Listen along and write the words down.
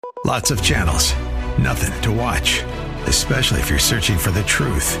Lots of channels, nothing to watch, especially if you're searching for the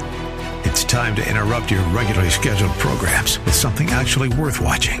truth. It's time to interrupt your regularly scheduled programs with something actually worth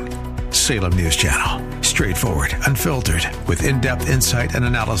watching. Salem News Channel. Straightforward, unfiltered, with in-depth insight and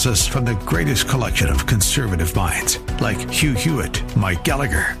analysis from the greatest collection of conservative minds like Hugh Hewitt, Mike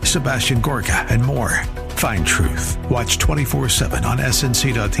Gallagher, Sebastian Gorka, and more. Find truth. Watch 24/7 on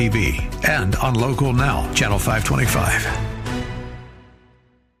snc.tv and on Local Now, Channel 525.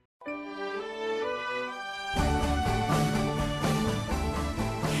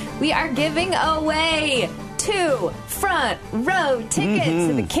 We are giving away 2 front row tickets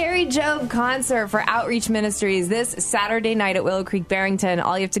to the Carrie Job concert for Outreach Ministries this Saturday night at Willow Creek, Barrington.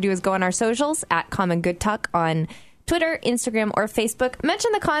 All you have to do is go on our socials at Common Good Talk on Twitter, Instagram, or Facebook.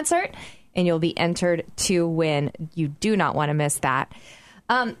 Mention the concert, and you'll be entered to win. You do not want to miss that.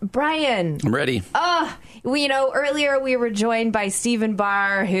 Brian. I'm ready. Earlier we were joined by Stephen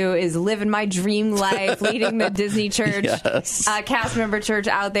Barr, who is living my dream life, leading the Disney Church, cast member church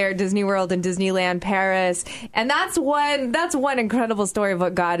out there at Disney World and Disneyland Paris. And that's one incredible story of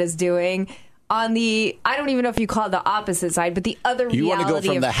what God is doing. On the, I don't even know if you call it the opposite side, but the other reality. You want to go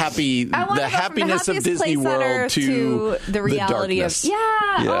from the happiness of Disney World to the reality of,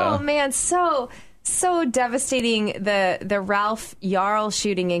 oh man, so devastating, the Ralph Yarl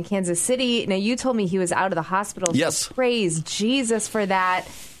shooting in Kansas City. Now, you told me he was out of the hospital. Yes. So praise Jesus for that.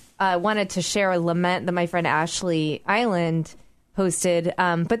 Wanted to share a lament that my friend Ashley Island posted.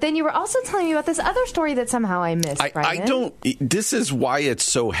 But then you were also telling me about this other story that somehow I missed, Brian. This is why it's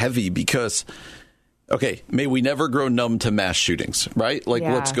so heavy, because, okay, may we never grow numb to mass shootings, right? Like,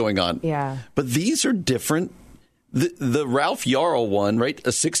 what's going on? Yeah. But these are different. The Ralph Yarl one, right?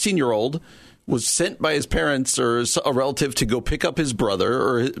 A 16-year-old was sent by his parents or a relative to go pick up his brother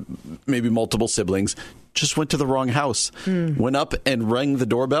or maybe multiple siblings, just went to the wrong house, went up and rang the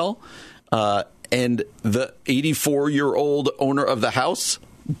doorbell, and the 84-year-old owner of the house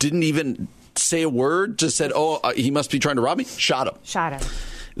didn't even say a word, just said, he must be trying to rob me, shot him.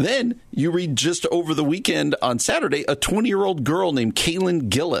 Then you read just over the weekend on Saturday, a 20-year-old girl named Kaylin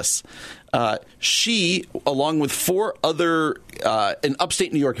Gillis. She, along with 4 other in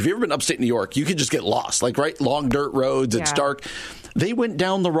upstate New York, if you've ever been upstate New York, you could just get lost, long dirt roads, it's dark. They went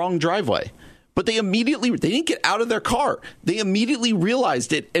down the wrong driveway. But they didn't get out of their car. They immediately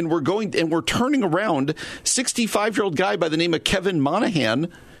realized it and were turning around. 65-year-old guy by the name of Kevin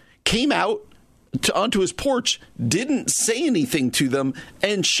Monahan came out onto his porch, didn't say anything to them,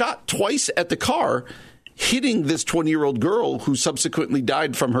 and shot twice at the car, hitting this 20-year-old girl who subsequently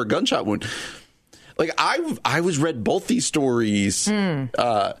died from her gunshot wound. Like, I read both these stories.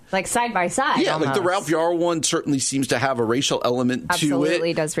 Like side by side. Yeah, almost. like the Ralph Yarl one certainly seems to have a racial element to it.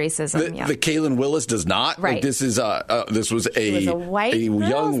 Absolutely does racism, The Kaylin Willis does not. Right. Like, this was a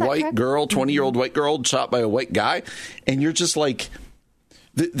young white girl, 20-year-old white girl shot by a white guy. And you're just like,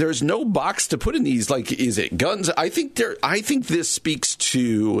 there's no box to put in these. Like, is it guns? I think this speaks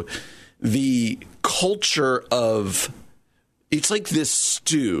to the culture of, it's like this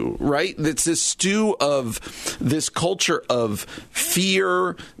stew, right? It's this stew of this culture of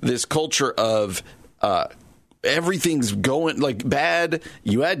fear, this culture of everything's going like bad.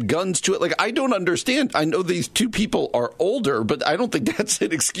 You add guns to it. Like, I don't understand. I know these 2 people are older, but I don't think that's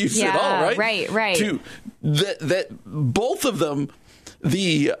an excuse at all, right? Right. That both of them,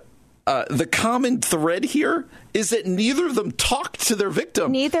 the common thread here is that neither of them talked to their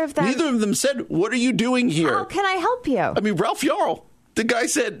victim. Neither of them said, "What are you doing here? How can I help you?" I mean, Ralph Yarl, the guy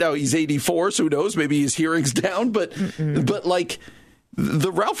said, now he's 84, so who knows? Maybe his hearing's down. But like the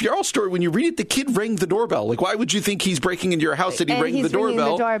Ralph Yarl story, when you read it, the kid rang the doorbell. Like, why would you think he's breaking into your house that he rang the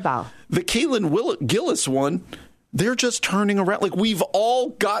doorbell? The Kaylin Gillis one, they're just turning around. Like, we've all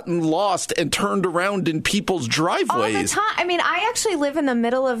gotten lost and turned around in people's driveways. All the time. I mean, I actually live in the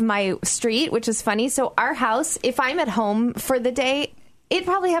middle of my street, which is funny. So our house, if I'm at home for the day, it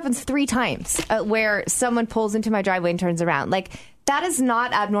probably happens 3 times where someone pulls into my driveway and turns around. Like, that is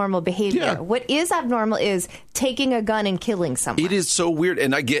not abnormal behavior. Yeah. What is abnormal is taking a gun and killing someone. It is so weird.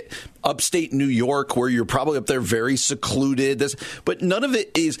 And I get upstate New York where you're probably up there very secluded. But none of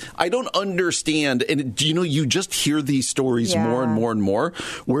it is, I don't understand. And, you just hear these stories more and more and more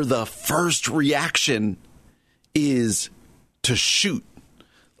where the first reaction is to shoot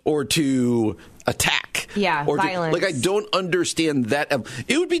or to attack. Yeah, or violence. I don't understand that.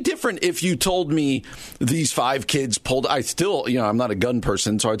 It would be different if you told me these 5 kids pulled. I still, I'm not a gun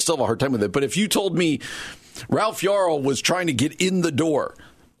person, so I'd still have a hard time with it. But if you told me Ralph Yarl was trying to get in the door,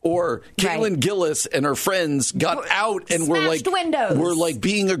 Or Kaylin Gillis and her friends got out and were like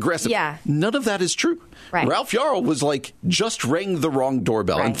being aggressive. Yeah. None of that is true. Right. Ralph Yarl was like just rang the wrong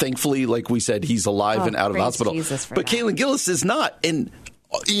doorbell. Right. And thankfully, like we said, he's alive and out of the hospital. But Kaylin Gillis is not. And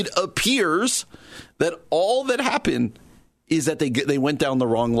it appears that all that happened is that they went down the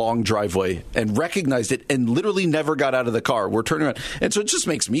wrong long driveway and recognized it and literally never got out of the car. We're turning around. And so it just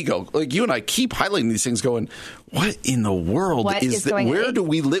makes me go, like, you and I keep highlighting these things going, what in the world is that? Where do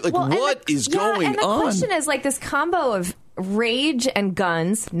we live? Like, what is going on? And the question is, like, this combo of rage and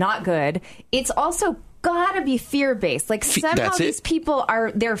guns, not good. It's also gotta be fear-based. Like, somehow these people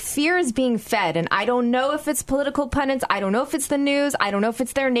their fear is being fed, and I don't know if it's political pundits, I don't know if it's the news, I don't know if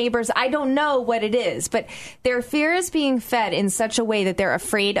it's their neighbors, I don't know what it is, but their fear is being fed in such a way that they're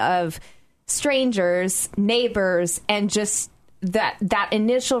afraid of strangers, neighbors, and just that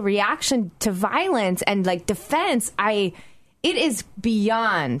initial reaction to violence and, like, defense. It is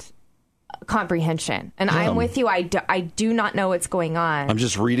beyond comprehension. And I'm with you. I do not know what's going on. I'm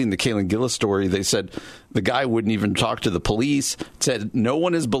just reading the Kaylin Gillis story. They said the guy wouldn't even talk to the police, said no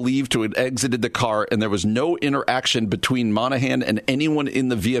one is believed to have exited the car, and there was no interaction between Monahan and anyone in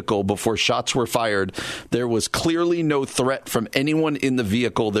the vehicle before shots were fired. There was clearly no threat from anyone in the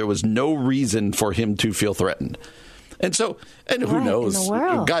vehicle. There was no reason for him to feel threatened. And so, and who knows,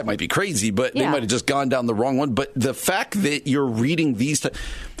 the guy might be crazy, but they might have just gone down the wrong one. But the fact that you're reading these,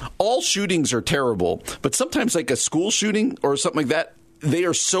 all shootings are terrible, but sometimes like a school shooting or something like that, they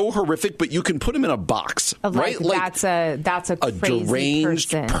are so horrific, but you can put them in a box, right? Like that's a crazy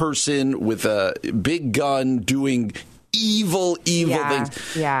deranged person with a big gun doing evil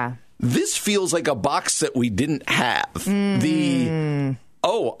things. Yeah. This feels like a box that we didn't have.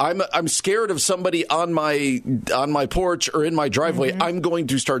 I'm scared of somebody on my porch or in my driveway. I'm going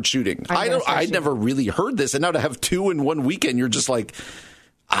to start shooting. I'd never really heard this, and now to have two in one weekend, you're just like,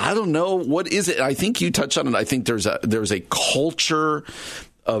 I don't know, what is it? I think you touched on it. I think there's a culture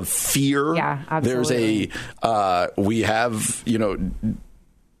of fear. Yeah, absolutely. We have,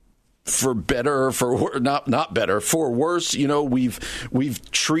 for better, for not better, for worse, we've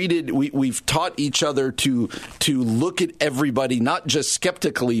taught each other to look at everybody not just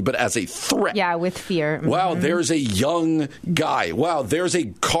skeptically but as a threat. Yeah, with fear. Mm-hmm. Wow, there's a young guy. Wow, there's a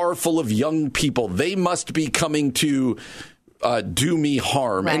car full of young people. They must be coming to do me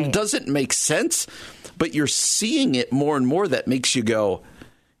harm. Right. And it doesn't make sense, but you're seeing it more and more. That makes you go,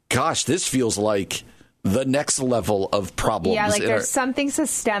 gosh, this feels like the next level of problems. Yeah, like there's something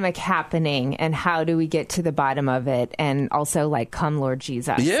systemic happening, and how do we get to the bottom of it? And also, like, come Lord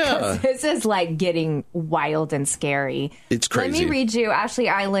Jesus. Yeah. This is like getting wild and scary. It's crazy. Let me read you. Ashley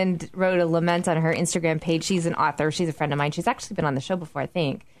Island wrote a lament on her Instagram page. She's an author. She's a friend of mine. She's actually been on the show before, I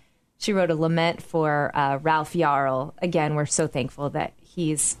think. She wrote a lament for Ralph Yarl. Again, we're so thankful that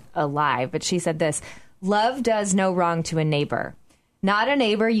he's alive. But she said this: love does no wrong to a neighbor. Not a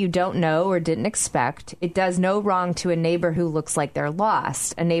neighbor you don't know or didn't expect. It does no wrong to a neighbor who looks like they're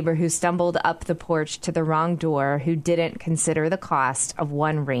lost, a neighbor who stumbled up the porch to the wrong door, who didn't consider the cost of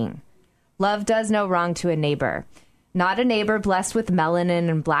one ring. Love does no wrong to a neighbor. Not a neighbor blessed with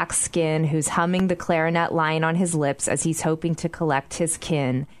melanin and black skin who's humming the clarinet line on his lips as he's hoping to collect his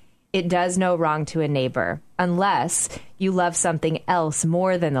kin. It does no wrong to a neighbor, unless you love something else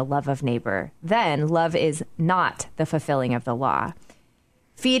more than the love of neighbor. Then love is not the fulfilling of the law.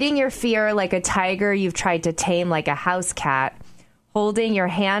 Feeding your fear like a tiger you've tried to tame like a house cat, holding your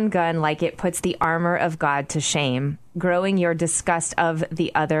handgun like it puts the armor of God to shame, growing your disgust of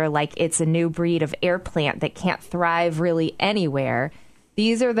the other like it's a new breed of air plant that can't thrive really anywhere.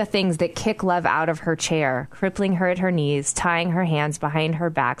 These are the things that kick love out of her chair, crippling her at her knees, tying her hands behind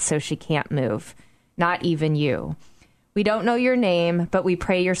her back so she can't move. Not even you. We don't know your name, but we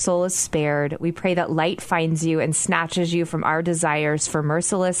pray your soul is spared. We pray that light finds you and snatches you from our desires for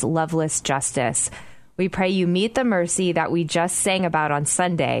merciless, loveless justice. We pray you meet the mercy that we just sang about on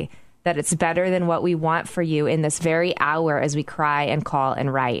Sunday, that it's better than what we want for you in this very hour as we cry and call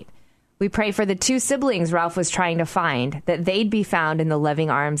and write. We pray for the two siblings Ralph was trying to find, that they'd be found in the loving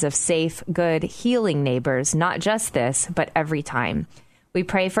arms of safe, good, healing neighbors, not just this, but every time. We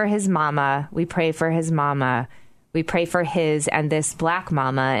pray for his mama. We pray for his mama. We pray for his and this black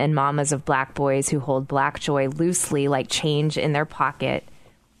mama and mamas of black boys who hold black joy loosely like change in their pocket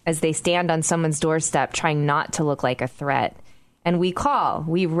as they stand on someone's doorstep trying not to look like a threat. And we call,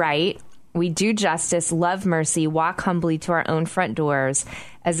 we write, we do justice, love mercy, walk humbly to our own front doors,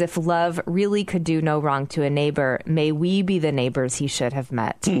 as if love really could do no wrong to a neighbor. May we be the neighbors he should have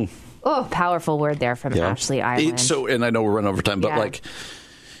met. Oh, powerful word there from Ashley Island. And I know we're running over time, but like,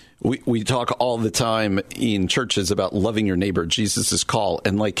 We talk all the time in churches about loving your neighbor, Jesus' call.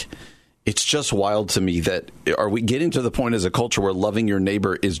 And it's just wild to me that are we getting to the point as a culture where loving your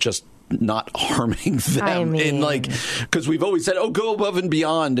neighbor is just not harming them? I mean, and because we've always said, go above and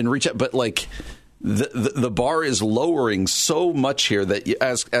beyond and reach out. But the bar is lowering so much here that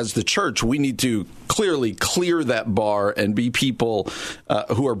as the church, we need to clearly clear that bar and be people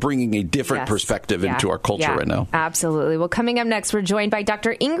who are bringing a different perspective into our culture right now. Absolutely. Well, coming up next, we're joined by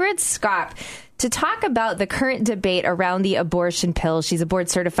Dr. Ingrid Skop to talk about the current debate around the abortion pill. She's a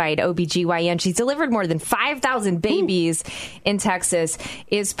board-certified OBGYN. She's delivered more than 5,000 babies in Texas,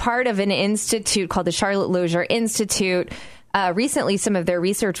 is part of an institute called the Charlotte Lozier Institute. Recently, some of their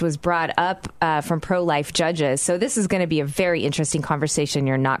research was brought up from pro-life judges. So this is going to be a very interesting conversation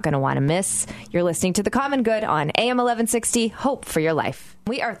you're not going to want to miss. You're listening to The Common Good on AM 1160, Hope for Your Life.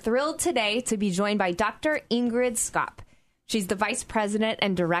 We are thrilled today to be joined by Dr. Ingrid Skop. She's the Vice President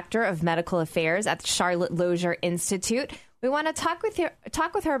and Director of Medical Affairs at the Charlotte Lozier Institute. We want to talk with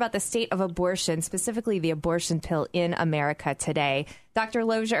her about the state of abortion, specifically the abortion pill in America today. Dr.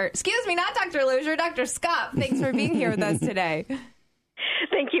 Lozier, excuse me, not Dr. Lozier, Dr. Skop, thanks for being here with us today.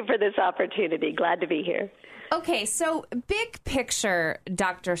 Thank you for this opportunity. Glad to be here. Okay, so big picture,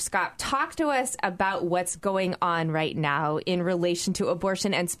 Dr. Skop, talk to us about what's going on right now in relation to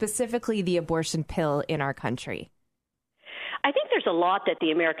abortion and specifically the abortion pill in our country. I think there's a lot that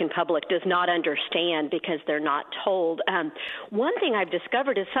the American public does not understand because they're not told. One thing I've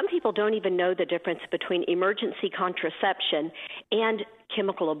discovered is some people don't even know the difference between emergency contraception and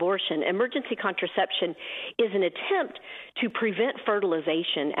chemical abortion. Emergency contraception is an attempt to prevent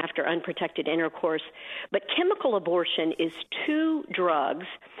fertilization after unprotected intercourse, but chemical abortion is two drugs.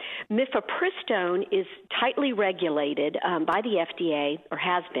 Mifepristone is tightly regulated by the FDA, or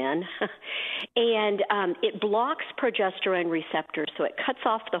has been, and it blocks progesterone receptors, so it cuts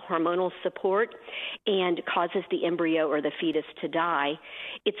off the hormonal support and causes the embryo or the fetus to die.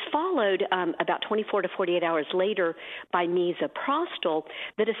 It's followed about 24 to 48 hours later by misoprostol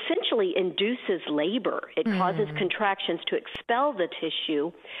that essentially induces labor. It causes contractions to expel the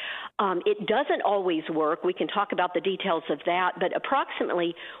tissue. It doesn't always work. We can talk about the details of that, but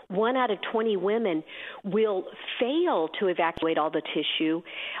approximately 1 out of 20 women will fail to evacuate all the tissue.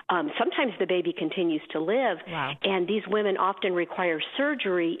 Sometimes the baby continues to live, and these women often require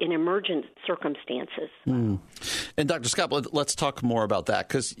surgery in emergent circumstances. And Dr. Skop, let's talk more about that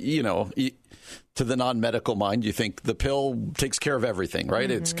because, to the non-medical mind, you think the pill takes care of everything, right?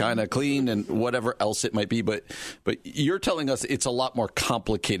 Mm-hmm. It's kind of clean and whatever else it might be. But you're telling us it's a lot more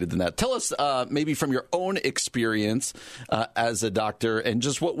complicated than that. Tell us maybe from your own experience as a doctor and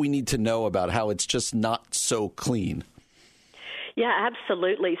just what we need to know about how it's just not so clean. Yeah,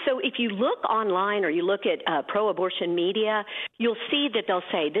 absolutely. So if you look online or you look at pro-abortion media, you'll see that they'll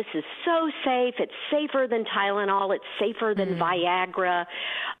say this is so safe, it's safer than Tylenol, it's safer than Viagra,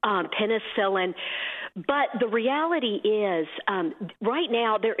 penicillin. But the reality is right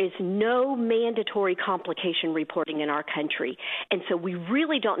now there is no mandatory complication reporting in our country. And so we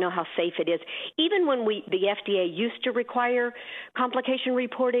really don't know how safe it is. Even when the FDA used to require complication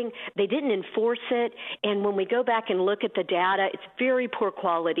reporting, they didn't enforce it. And when we go back and look at the data, it's very poor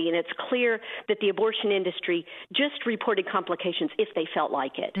quality. And it's clear that the abortion industry just reported complications if they felt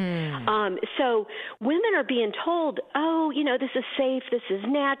like it. So women are being told, this is safe, this is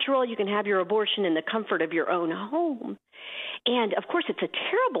natural, you can have your abortion in the comfort of your own home. And, of course, it's a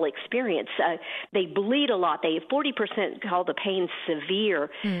terrible experience. They bleed a lot. 40% call the pain severe.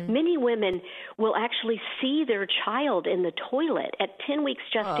 Many women will actually see their child in the toilet. At 10 weeks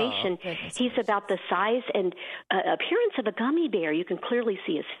gestation, he's about the size and appearance of a gummy bear. You can clearly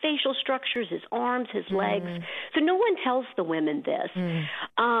see his facial structures, his arms, his legs. So no one tells the women this.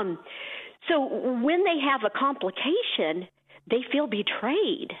 So when they have a complication, they feel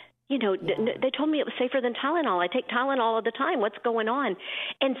betrayed. They told me it was safer than Tylenol. I take Tylenol all the time. What's going on?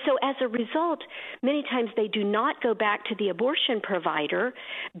 And so as a result, many times they do not go back to the abortion provider.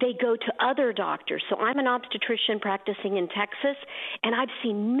 They go to other doctors. So I'm an obstetrician practicing in Texas, and I've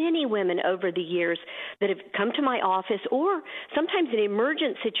seen many women over the years that have come to my office, or sometimes in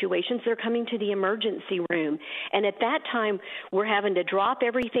emergent situations, they're coming to the emergency room. And at that time, we're having to drop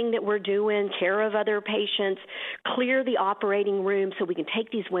everything that we're doing, care of other patients, clear the operating room so we can take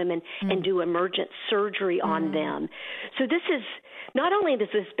these women and do emergent surgery on them. So this is not only is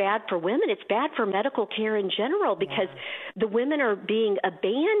this bad for women, it's bad for medical care in general because the women are being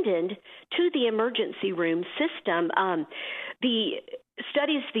abandoned to the emergency room system. The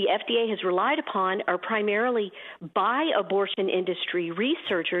studies the FDA has relied upon are primarily by abortion industry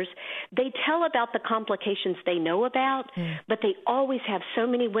researchers. They tell about the complications they know about, but they always have so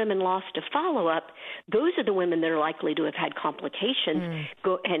many women lost to follow-up. Those are the women that are likely to have had complications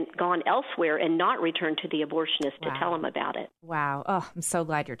and gone elsewhere and not returned to the abortionist to tell them about it. Wow. Oh, I'm so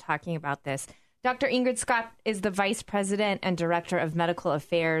glad you're talking about this. Dr. Ingrid Scott is the Vice President and Director of Medical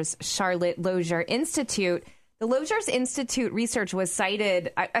Affairs, Charlotte Lozier Institute. The Lozier's Institute research was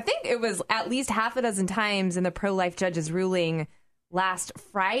cited, I think it was at least half a dozen times in the pro-life judge's ruling last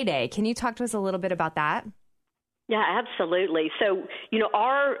Friday. Can you talk to us a little bit about that? Yeah, absolutely. So,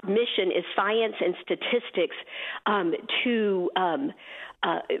 our mission is science and statistics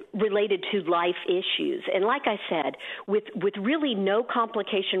related to life issues. And like I said, with really no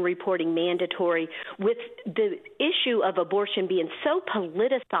complication reporting mandatory, with the issue of abortion being so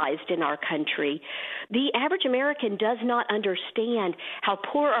politicized in our country, the average American does not understand how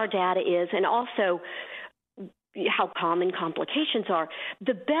poor our data is and also how common complications are.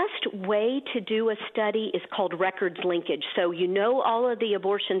 The best way to do a study is called records linkage. So all of the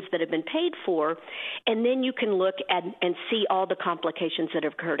abortions that have been paid for, and then you can look at and see all the complications that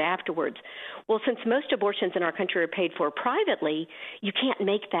have occurred afterwards. Well, since most abortions in our country are paid for privately, you can't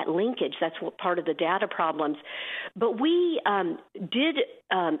make that linkage. That's part of the data problems. But we did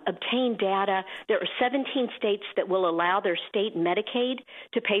obtain data. There are 17 states that will allow their state Medicaid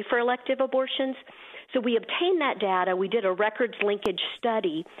to pay for elective abortions. So we obtained that data. We did a records linkage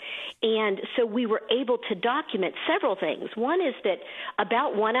study, and so we were able to document several things. One is that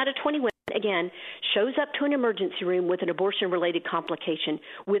about 1 out of 20 women, again, shows up to an emergency room with an abortion-related complication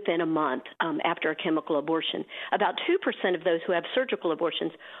within a month after a chemical abortion. About 2% of those who have surgical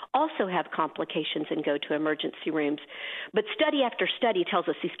abortions also have complications and go to emergency rooms. But study after study tells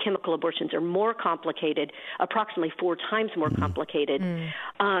us these chemical abortions are more complicated, approximately 4 times more complicated.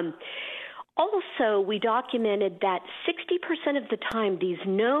 Also, we documented that 60% of the time, these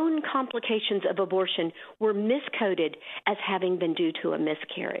known complications of abortion were miscoded as having been due to a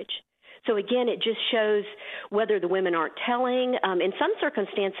miscarriage. So again, it just shows whether the women aren't telling. In some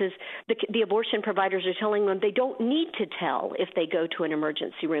circumstances, the abortion providers are telling them they don't need to tell if they go to an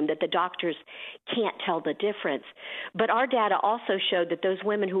emergency room, that the doctors can't tell the difference. But our data also showed that those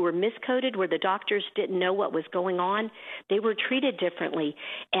women who were miscoded, where the doctors didn't know what was going on, they were treated differently,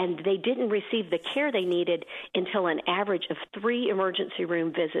 and they didn't receive the care they needed until an average of 3 emergency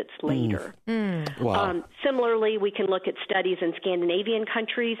room visits later. Wow. Similarly, we can look at studies in Scandinavian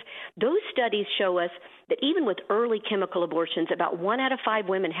countries. Those studies show us that even with early chemical abortions, about 1 out of 5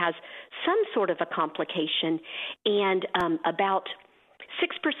 women has some sort of a complication, and about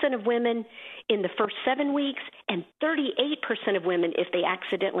 6% of women in the first 7 weeks, and 38% of women, if they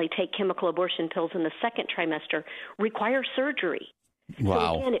accidentally take chemical abortion pills in the second trimester, require surgery.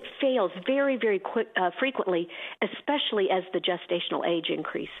 Wow. So again, it fails very, very frequently, especially as the gestational age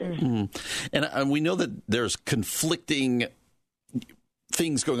increases. And we know that there's conflicting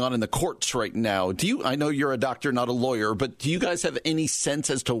things going on in the courts right now. I know you're a doctor, not a lawyer, but do you guys have any sense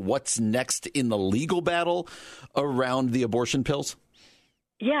as to what's next in the legal battle around the abortion pills?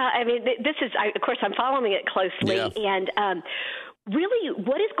 Yeah, I mean, of course, I'm following it closely. Yeah. And really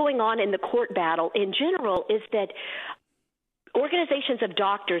what is going on in the court battle in general is that organizations of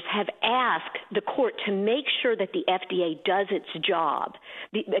doctors have asked the court to make sure that the FDA does its job.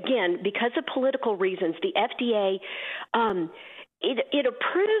 Again, because of political reasons, the FDA It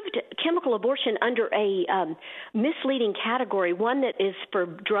approved chemical abortion under a misleading category, one that is for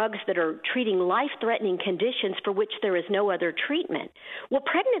drugs that are treating life-threatening conditions for which there is no other treatment. Well,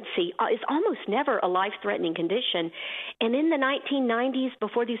 pregnancy is almost never a life-threatening condition. And in the 1990s,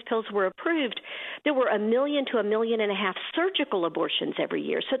 before these pills were approved, there were 1 million to 1.5 million surgical abortions every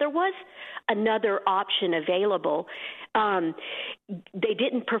year. So there was another option available. They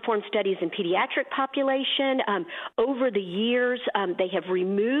didn't perform studies in pediatric population. Over the years, they have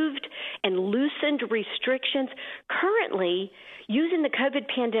removed and loosened restrictions. Currently, using the COVID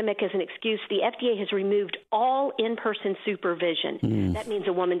pandemic as an excuse, the FDA has removed all in-person supervision. That means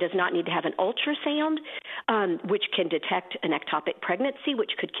a woman does not need to have an ultrasound, which can detect an ectopic pregnancy,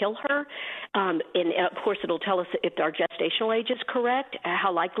 which could kill her. And, of course, it'll tell us if our gestational age is correct,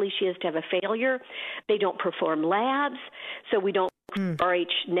 how likely she is to have a failure. They don't perform labs, so we don't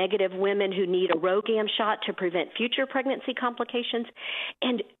RH-negative women who need a RhoGAM shot to prevent future pregnancy complications.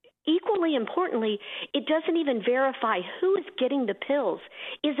 And equally importantly, it doesn't even verify who is getting the pills.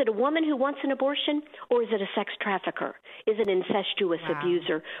 Is it a woman who wants an abortion, or is it a sex trafficker? Is it an incestuous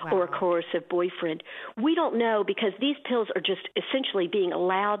abuser or a coercive boyfriend? We don't know, because these pills are just essentially being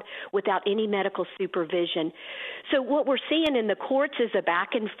allowed without any medical supervision. So what we're seeing in the courts is a back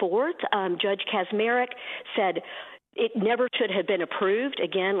and forth. Judge Kaczmarek said it never should have been approved.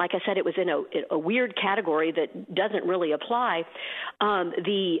 Again, like I said, it was in a weird category that doesn't really apply.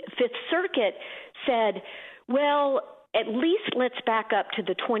 The Fifth Circuit said, well, at least let's back up to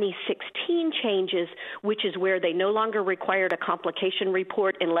the 2016 changes, which is where they no longer required a complication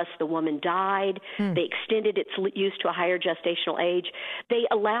report unless the woman died. They extended its use to a higher gestational age. They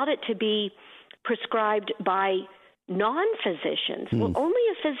allowed it to be prescribed by non-physicians. Well, only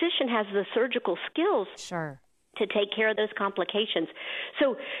a physician has the surgical skills to take care of those complications.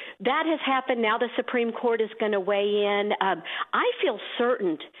 So that has happened. Now the Supreme Court is going to weigh in. I feel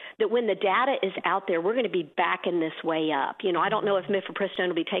certain that when the data is out there, we're going to be backing this way up. You know, I don't know if mifepristone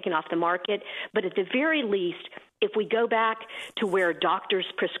will be taken off the market, but at the very least, if we go back to where doctors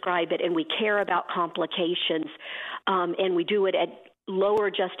prescribe it and we care about complications, and we do it at lower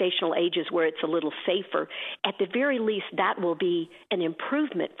gestational ages where it's a little safer, at the very least, that will be an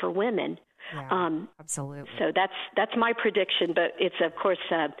improvement for women. Yeah, absolutely. So that's my prediction, but it's, of course,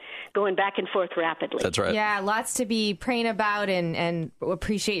 going back and forth rapidly. That's right. Yeah, lots to be praying about, and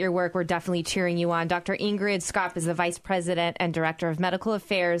appreciate your work. We're definitely cheering you on. Dr. Ingrid Skop is the Vice President and Director of Medical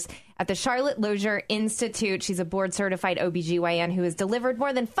Affairs at the Charlotte Lozier Institute. She's a board-certified OBGYN who has delivered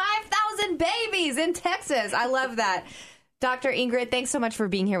more than 5,000 babies in Texas. I love that. Dr. Ingrid, thanks so much for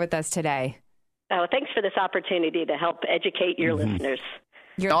being here with us today. Oh, thanks for this opportunity to help educate your listeners.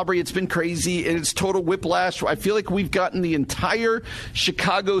 Aubrey, it's been crazy, and it's total whiplash. I feel like we've gotten the entire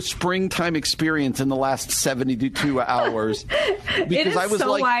Chicago springtime experience in the last 72 hours. Because it is I was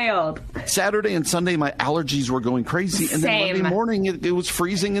so wild. Saturday and Sunday, my allergies were going crazy, and then Monday morning it was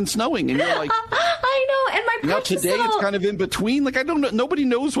freezing and snowing, and you're like, I know. And my precious today it's kind of in between. Like, I don't know. Nobody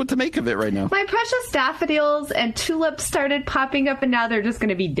knows what to make of it right now. My precious daffodils and tulips started popping up, and now they're just going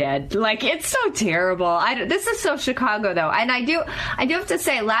to be dead. Like, it's so terrible. This is so Chicago, though, and I do have to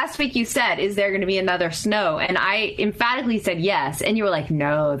say, last week you said, is there going to be another snow? And I emphatically said yes. And you were like,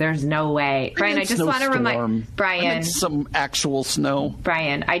 no, there's no way. Brian, I just want to remind Brian, some actual snow.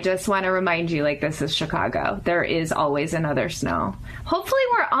 Brian, I just want to remind you, like, this is Chicago. There is always another snow. Hopefully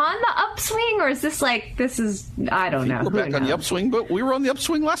we're on the upswing, or is this like, I don't know. We're back on the upswing, but we were on the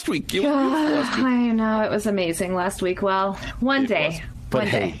upswing last week. I know. It was amazing last week. Well, one day. But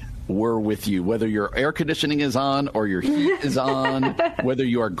hey, we're with you. Whether your air conditioning is on or your heat is on, whether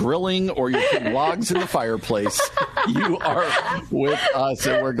you are grilling or you're putting logs in the fireplace, you are with us,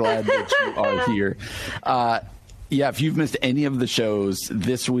 and we're glad that you are here. Yeah, if you've missed any of the shows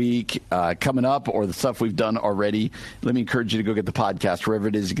this week coming up, or the stuff we've done already, let me encourage you to go get the podcast wherever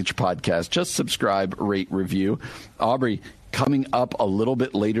it is you get your podcast. Just subscribe, rate, review. Aubrey, coming up a little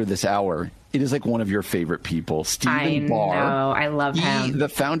bit later this hour, it is like one of your favorite people, Stephen Barr. I know. I love him. The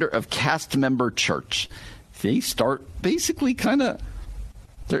founder of Cast Member Church. They start basically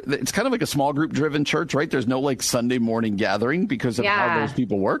it's kind of like a small group driven church, right? There's no like Sunday morning gathering because of how those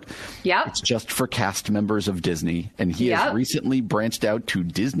people work. Yep. It's just for cast members of Disney. And he has recently branched out to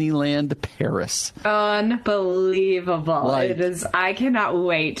Disneyland Paris. Unbelievable. It is. I cannot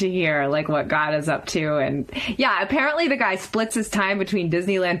wait to hear like what God is up to. And yeah, apparently the guy splits his time between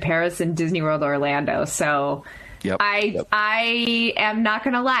Disneyland Paris and Disney World Orlando. So I am not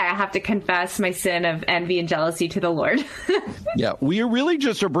going to lie. I have to confess my sin of envy and jealousy to the Lord. Yeah, we really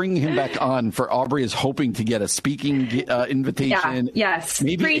just are bringing him back on for Aubrey is hoping to get a speaking invitation. Yeah, yes.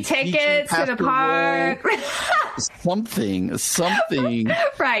 Maybe free tickets to the park. Something.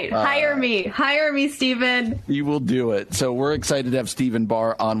 Right. Hire me, Stephen. You will do it. So we're excited to have Stephen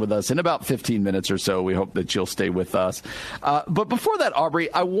Barr on with us in about 15 minutes or so. We hope that you'll stay with us. But before that,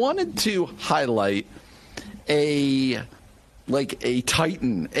 Aubrey, I wanted to highlight a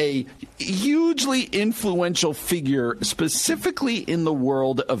titan, a hugely influential figure, specifically in the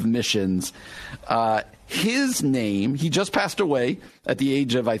world of missions. His name, he just passed away at the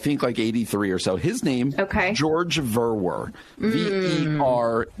age of, I think, like 83 or so. His name, George Verwer,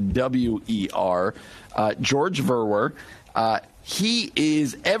 Verwer. George Verwer. He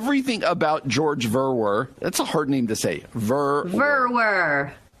is everything about George Verwer. That's a hard name to say.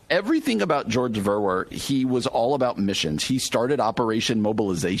 Verwer. Everything about George Verwer, he was all about missions. He started Operation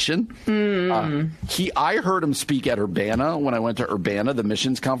Mobilization. I heard him speak at Urbana when I went to Urbana, the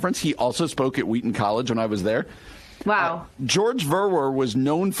missions conference. He also spoke at Wheaton College when I was there. Wow. George Verwer was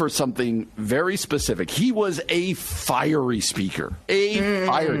known for something very specific. He was a fiery speaker,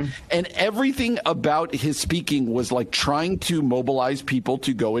 and everything about his speaking was like trying to mobilize people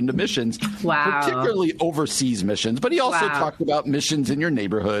to go into missions, particularly overseas missions. But he also talked about missions in your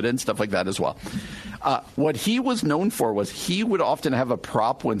neighborhood and stuff like that as well. What he was known for was he would often have a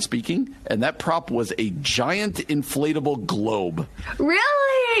prop when speaking, and that prop was a giant inflatable globe.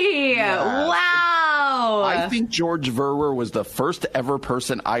 Really? Yeah. Wow. I think George Verwer was the first ever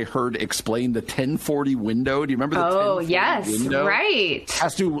person I heard explain the 1040 window. Do you remember the 1040 window? Right. It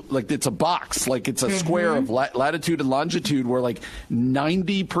has to, like, it's a box, like it's a square of latitude and longitude where like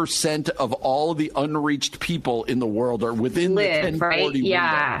 90% of all the unreached people in the world are within the 1040 window.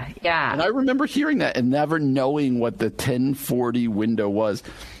 Yeah. And I remember hearing that and never knowing what the 1040 window was.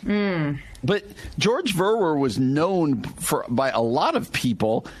 But George Verwer was known by a lot of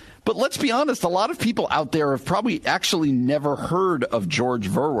people. But let's be honest, a lot of people out there have probably actually never heard of George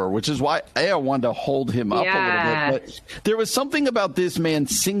Verwer, which is why I wanted to hold him up a little bit. But there was something about this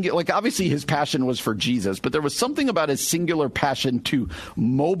man's like obviously his passion was for Jesus, but there was something about his singular passion to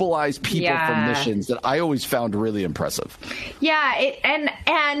mobilize people for missions that I always found really impressive. Yeah,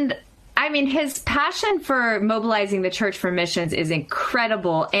 and I mean, his passion for mobilizing the church for missions is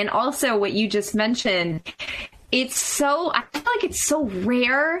incredible. And also what you just mentioned, I feel like it's so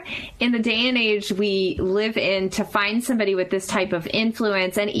rare in the day and age we live in to find somebody with this type of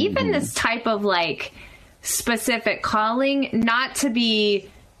influence and even this type of like specific calling, not to be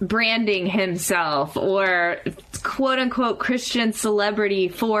branding himself or quote unquote Christian celebrity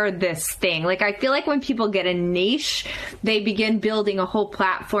for this thing. Like, I feel like when people get a niche, they begin building a whole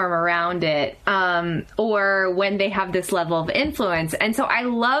platform around it, or when they have this level of influence. And so I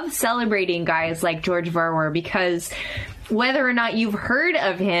love celebrating guys like George Verwer because whether or not you've heard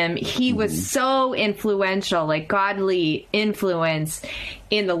of him, he was so influential, like godly influence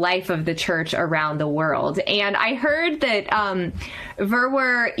in the life of the church around the world. And I heard that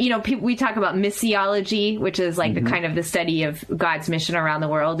Verwer, we talk about missiology, which is like the kind of the study of God's mission around the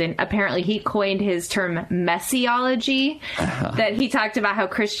world. And apparently he coined his term messiology, that he talked about how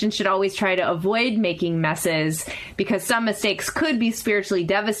Christians should always try to avoid making messes because some mistakes could be spiritually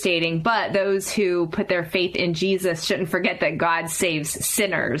devastating, but those who put their faith in Jesus shouldn't forget that God saves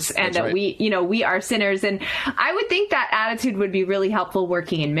sinners and we are sinners. And I would think that attitude would be really helpful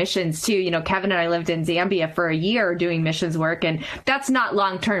working in missions too. Kevin and I lived in Zambia for a year doing missions work, and that's not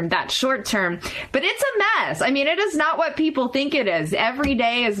long term, that's short term, but it's a mess. I mean, it is not what people think it is. Every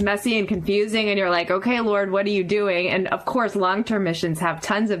day is messy and confusing, and you're like, okay, Lord, what are you doing? And of course, long term missions have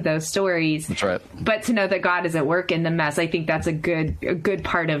tons of those stories. That's right. But to know that God is at work in the mess, I think that's a good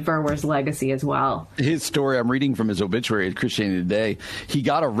part of Verwer's legacy as well. His story, I'm reading from his obituary at Christianity Today. He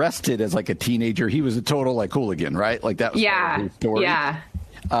got arrested as like a teenager. He was a total like hooligan, right? Like that was his story. Yeah.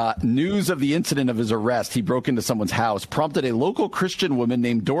 News of the incident of his arrest, he broke into someone's house, prompted a local Christian woman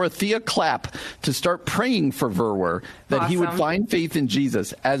named Dorothea Clapp to start praying for Verwer that he would find faith in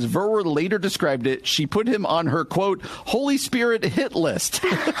Jesus. As Verwer later described it, she put him on her, quote, Holy Spirit hit list.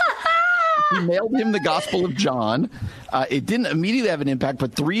 He mailed him the Gospel of John. It didn't immediately have an impact,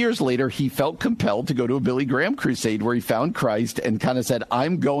 but 3 years later, he felt compelled to go to a Billy Graham crusade where he found Christ and kind of said,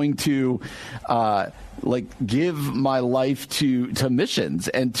 I'm going to give my life to missions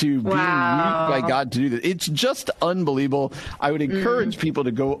and to being used by God to do this. It's just unbelievable. I would encourage people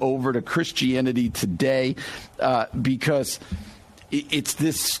to go over to Christianity Today because it's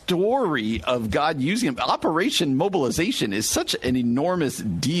this story of God using him. Operation Mobilization is such an enormous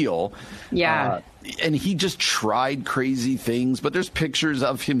deal. Yeah. And he just tried crazy things, but there's pictures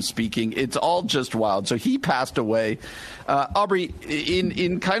of him speaking. It's all just wild. So he passed away. Aubrey,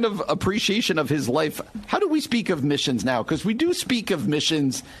 in kind of appreciation of his life, how do we speak of missions now? Because we do speak of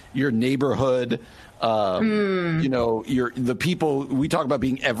missions, your neighborhood, the people. We talk about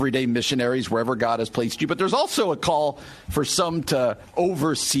being everyday missionaries wherever God has placed you, but there's also a call for some to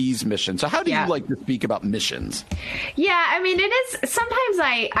overseas missions. So how do you like to speak about missions? Yeah, I mean, it is. Sometimes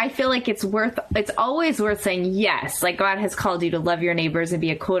I feel like it's always worth saying yes. Like God has called you to love your neighbors and be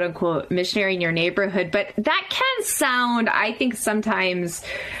a quote unquote missionary in your neighborhood, but that can sound, I think, sometimes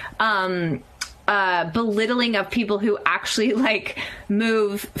belittling of people who actually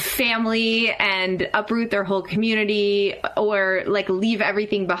move family and uproot their whole community or leave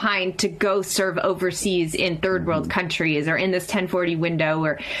everything behind to go serve overseas in third world countries or in this 1040 window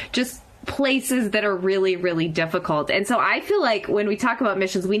or just places that are really, really difficult. And so I feel like when we talk about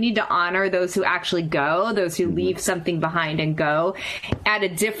missions, we need to honor those who actually go, those who leave something behind and go at a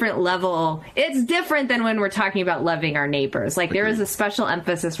different level. It's different than when we're talking about loving our neighbors. Like, there is a special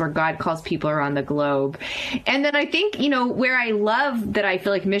emphasis where God calls people around the globe. And then I think, where I love that I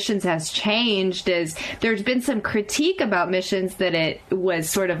feel like missions has changed is there's been some critique about missions that it was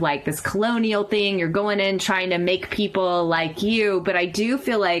sort of like this colonial thing. You're going in trying to make people like you. But I do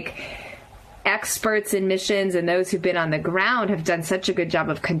feel like experts in missions and those who've been on the ground have done such a good job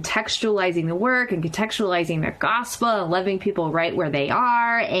of contextualizing the work and contextualizing the gospel and loving people right where they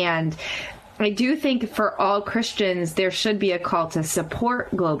are. And I do think for all Christians, there should be a call to support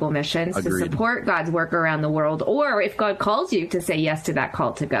global missions, Agreed. to support God's work around the world, or if God calls you, to say yes to that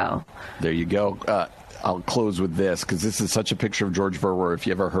call to go. There you go. I'll close with this, because this is such a picture of George Verwer, if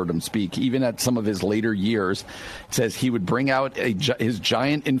you ever heard him speak. Even at some of his later years, it says he would bring out his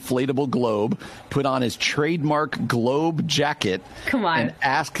giant inflatable globe, put on his trademark globe jacket, and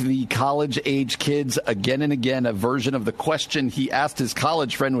ask the college-age kids again and again a version of the question he asked his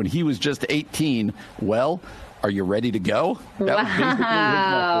college friend when he was just 18. Well, are you ready to go? That was basically his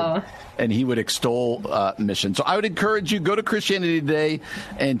message. And he would extol mission. So I would encourage you, go to Christianity Today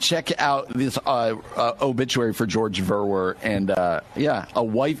and check out this obituary for George Verwer. And a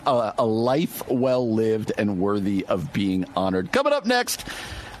life well lived and worthy of being honored. Coming up next,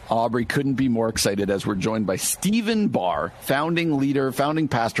 Aubrey couldn't be more excited as we're joined by Stephen Barr, founding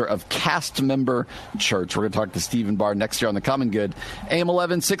pastor of Cast Member Church. We're going to talk to Stephen Barr next year on The Common Good. AM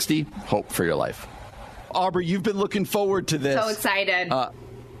 1160, Hope for Your Life. Aubrey, you've been looking forward to this. So excited.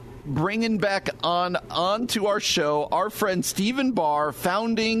 Bringing back onto our show our friend Stephen Barr,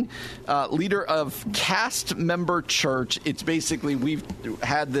 founding leader of Cast Member Church. It's basically, we've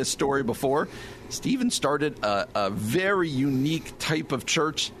had this story before. Stephen started a very unique type of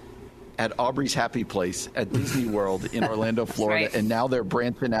church at Aubrey's Happy Place at Disney World in Orlando, Florida, right. And now they're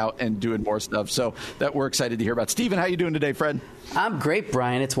branching out and doing more stuff. So that we're excited to hear about. Stephen, how you doing today, friend? I'm great,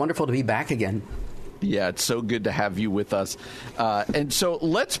 Brian. It's wonderful to be back again. Yeah, it's so good to have you with us. And so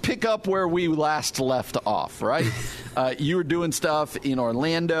let's pick up where we last left off, right? You were doing stuff in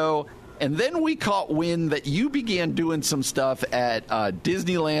Orlando, and then we caught wind that you began doing some stuff at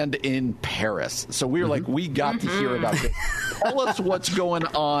Disneyland in Paris. So we were like, we got to hear about this. Tell us what's going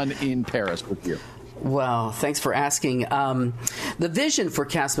on in Paris with you. Well, thanks for asking. The vision for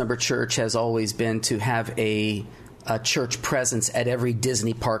Cast Member Church has always been to have a church presence at every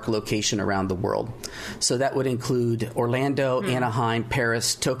Disney park location around the world. So that would include Orlando, Anaheim,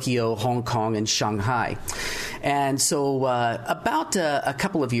 Paris, Tokyo, Hong Kong, and Shanghai. And so about a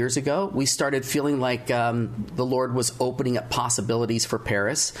couple of years ago, we started feeling like the Lord was opening up possibilities for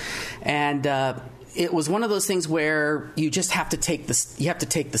Paris. And it was one of those things where you just have to take the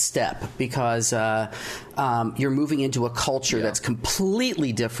step, because you're moving into a culture that's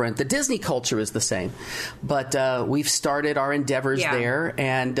completely different. The Disney culture is the same, but we've started our endeavors there,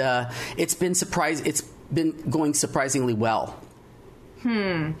 and it's been going surprisingly well.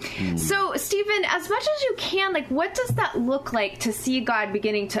 So, Stephen, as much as you can, like, what does that look like to see God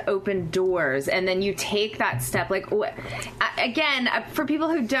beginning to open doors, and then you take that step? Like, again, for people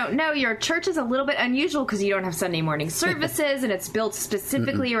who don't know, your church is a little bit unusual because you don't have Sunday morning services, and it's built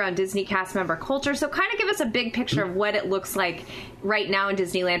specifically around Disney cast member culture. So kind of give us a big picture of what it looks like right now in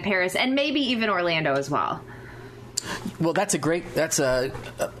Disneyland Paris, and maybe even Orlando as well. Well, that's a great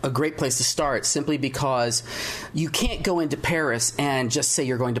place to start, simply because you can't go into Paris and just say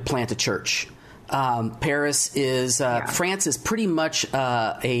you're going to plant a church. France is pretty much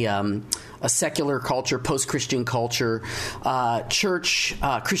a secular culture, post-Christian culture. Church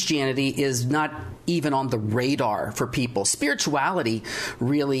Christianity is not even on the radar for people. Spirituality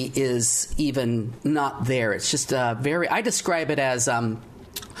really is even not there. It's just I describe it as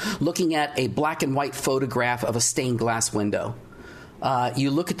looking at a black and white photograph of a stained glass window.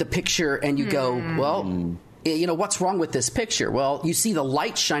 You look at the picture and you go, well, what's wrong with this picture? Well, you see the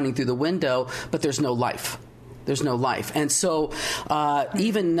light shining through the window, but there's no life. There's no life. And so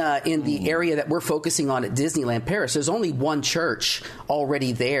even in the area that we're focusing on at Disneyland Paris, there's only one church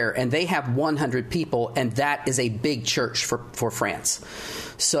already there, and they have 100 people, and that is a big church for France.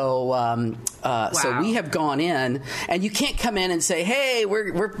 So so we have gone in, and you can't come in and say, hey,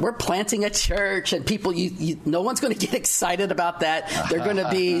 we're planting a church, and people, no one's going to get excited about that. They're going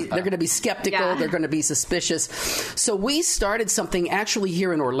to be skeptical. Yeah. They're going to be suspicious. So we started something actually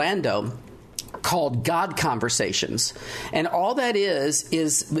here in Orlando. called God Conversations. And all that is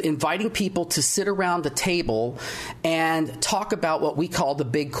inviting people to sit around the table and talk about what we call the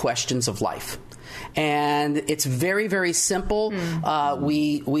big questions of life. And it's very, very simple.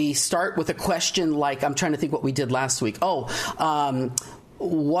 We start with a question like, I'm trying to think what we did last week.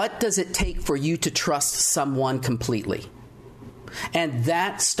 What does it take for you to trust someone completely? And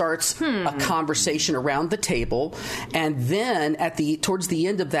that starts a conversation around the table. And then towards the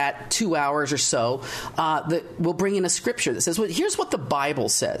end of that 2 hours or so, we'll bring in a scripture that says, well, here's what the Bible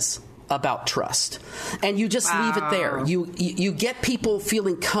says about trust. And you just leave it there. You get people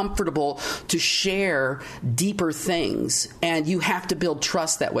feeling comfortable to share deeper things, and you have to build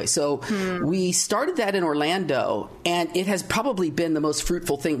trust that way. So we started that in Orlando, and it has probably been the most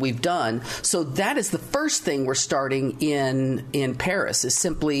fruitful thing we've done. So that is the first thing we're starting in Paris, is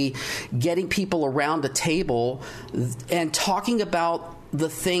simply getting people around a table and talking about the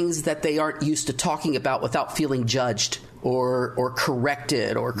things that they aren't used to talking about without feeling judged or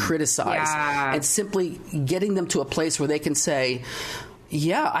corrected or criticized, and simply getting them to a place where they can say,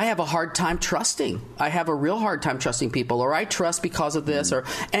 yeah, I have a hard time trusting. I have a real hard time trusting people, or I trust because of this,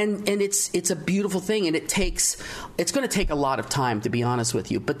 and it's a beautiful thing, and it's going to take a lot of time, to be honest with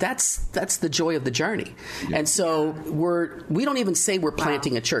you, but that's the joy of the journey. Yeah. And so we don't even say we're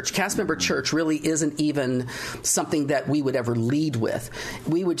planting a church. Cast Member Church really isn't even something that we would ever lead with.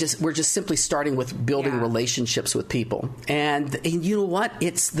 We're just simply starting with building relationships with people, and you know what?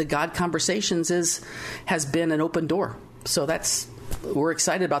 It's the God Conversations has been an open door. So we're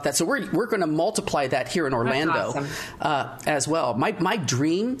excited about that. So we're going to multiply that here in Orlando as well. My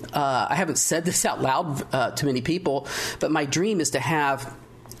dream, I haven't said this out loud to many people, but my dream is to have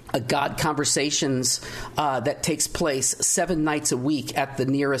a God Conversations that takes place 7 nights a week at the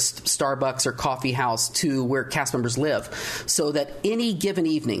nearest Starbucks or coffee house to where cast members live, so that any given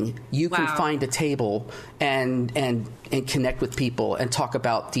evening you can find a table and connect with people and talk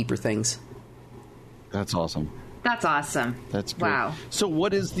about deeper things. That's awesome. That's awesome. That's great. Wow. So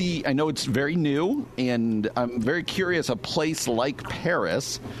what is I know it's very new, and I'm very curious, a place like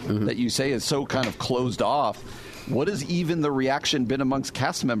Paris that you say is so kind of closed off, what has even the reaction been amongst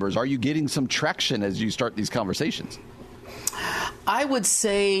cast members? Are you getting some traction as you start these conversations? I wouldn't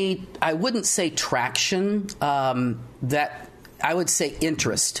say traction, I would say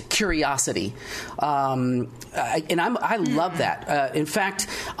interest, curiosity, and I love that. In fact,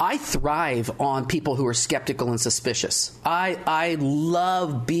 I thrive on people who are skeptical and suspicious. I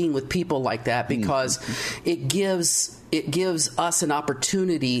love being with people like that because it gives us an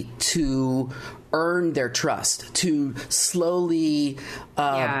opportunity to earn their trust, to slowly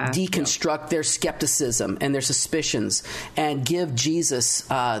deconstruct their skepticism and their suspicions, and give Jesus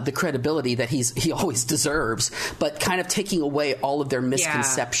the credibility that he always deserves, but kind of taking away all of their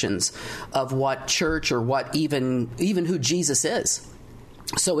misconceptions of what church or what even who Jesus is.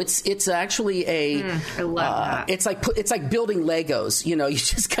 So it's actually I love that. It's like building Legos. You know, you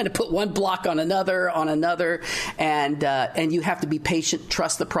just kind of put one block on another, and you have to be patient,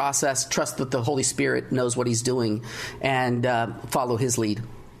 trust the process, trust that the Holy Spirit knows what He's doing, and follow His lead.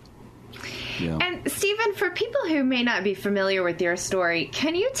 Yeah. And Stephen, for people who may not be familiar with your story,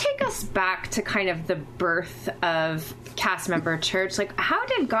 can you take us back to kind of the birth of Cast Member Church? Like, how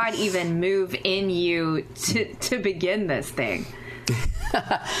did God even move in you to begin this thing?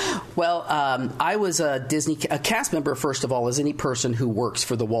 Well, I was a cast member, first of all, is any person who works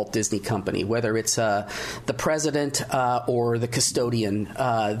for the Walt Disney Company, whether it's the president or the custodian.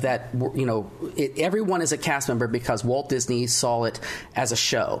 Everyone is a cast member because Walt Disney saw it as a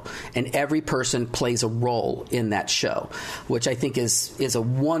show, and every person plays a role in that show, which I think is a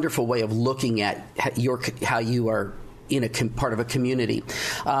wonderful way of looking at how you are in a part of a community.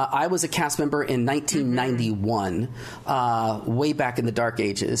 I was a cast member in 1991, way back in the dark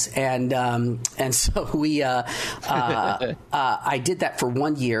ages, and so we I did that for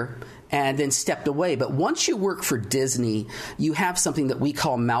 1 year and then stepped away. But once you work for Disney, you have something that we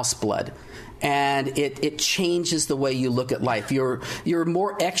call mouse blood. And it changes the way you look at life. You're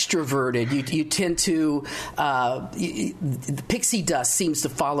more extroverted. You tend to the pixie dust seems to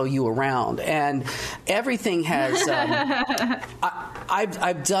follow you around, and everything has.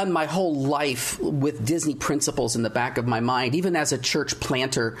 I've done my whole life with Disney principles in the back of my mind. Even as a church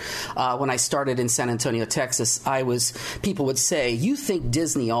planter, when I started in San Antonio, Texas, people would say, "You think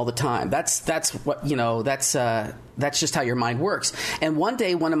Disney all the time." That's what that's just how your mind works. And one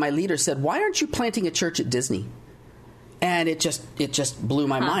day, one of my leaders said, "Why aren't you planting a church at Disney?" And it just blew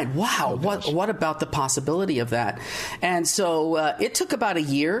my mind. Wow, what about the possibility of that? And so it took about a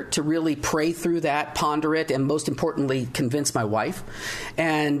year to really pray through that, ponder it, and most importantly, convince my wife.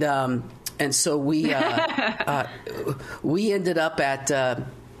 And And so we ended up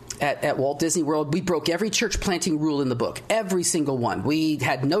at Walt Disney World. We broke every church planting rule in the book, every single one. We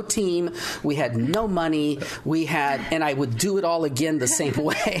had no team, we had no money, and I would do it all again the same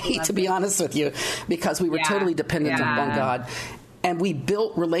way, to be honest with you, because we were totally dependent on God. And we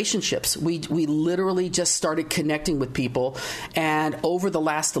built relationships. We literally just started connecting with people. And over the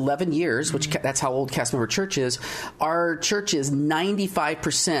last 11 years, which that's how old Cast Member Church is, our church is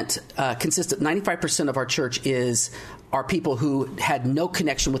 95% consistent. 95% of our church are people who had no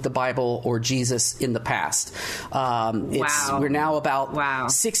connection with the Bible or Jesus in the past. We're now about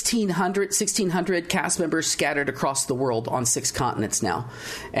 1,600 cast members scattered across the world on 6 continents now.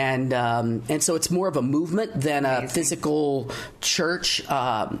 And so it's more of a movement than a physical church,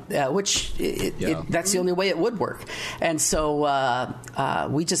 which that's the only way it would work. And so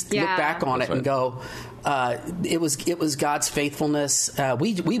we just look back on it and go, it was God's faithfulness.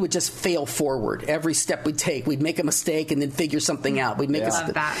 We would just fail forward every step we take. We'd make a mistake and then figure something out. We'd make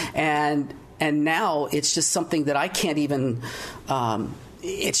and now it's just something that I can't even.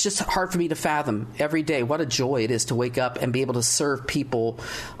 It's just hard for me to fathom every day. What a joy it is to wake up and be able to serve people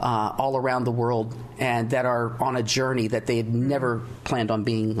all around the world and that are on a journey that they had never planned on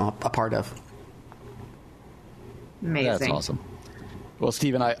being a part of. Amazing. That's awesome. Well,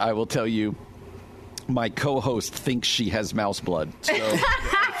 Stephen, I will tell you, my co-host thinks she has mouse blood. So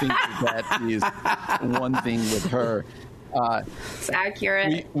I think that is one thing with her. It's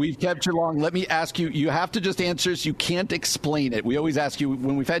accurate. We've kept you long. Let me ask you, you have to just answer this. You can't explain it. We always ask you,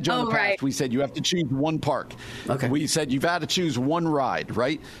 when we've had you in the past, we said you have to choose one park. Okay. We said you've had to choose one ride,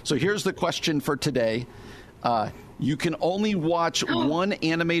 right? So here's the question for today. You can only watch one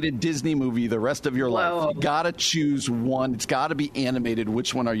animated Disney movie the rest of your life. You got to choose one. It's got to be animated.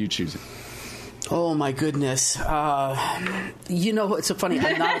 Which one are you choosing? Oh my goodness! It's so funny.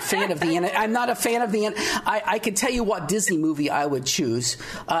 I'm not a fan of the. I can tell you what Disney movie I would choose,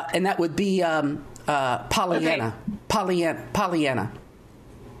 and that would be Pollyanna. Okay. Pollyanna.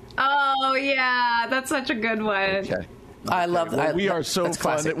 Oh yeah, that's such a good one. Okay. I love that. We are so fun.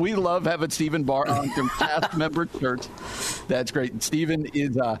 Classic. We love having Stephen Barr on from Cast Member Church. That's great. Stephen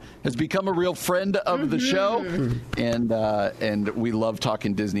has become a real friend of the show, and we love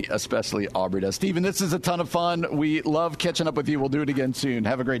talking Disney, especially Aubrey does. Stephen, this is a ton of fun. We love catching up with you. We'll do it again soon.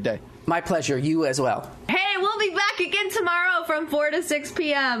 Have a great day. My pleasure. You as well. Hey, we'll be back again tomorrow from 4 to 6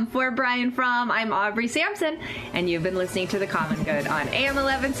 p.m. For Brian Fromm, I'm Aubrey Sampson, and you've been listening to The Common Good on AM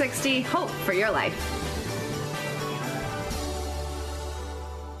 1160. Hope for your life.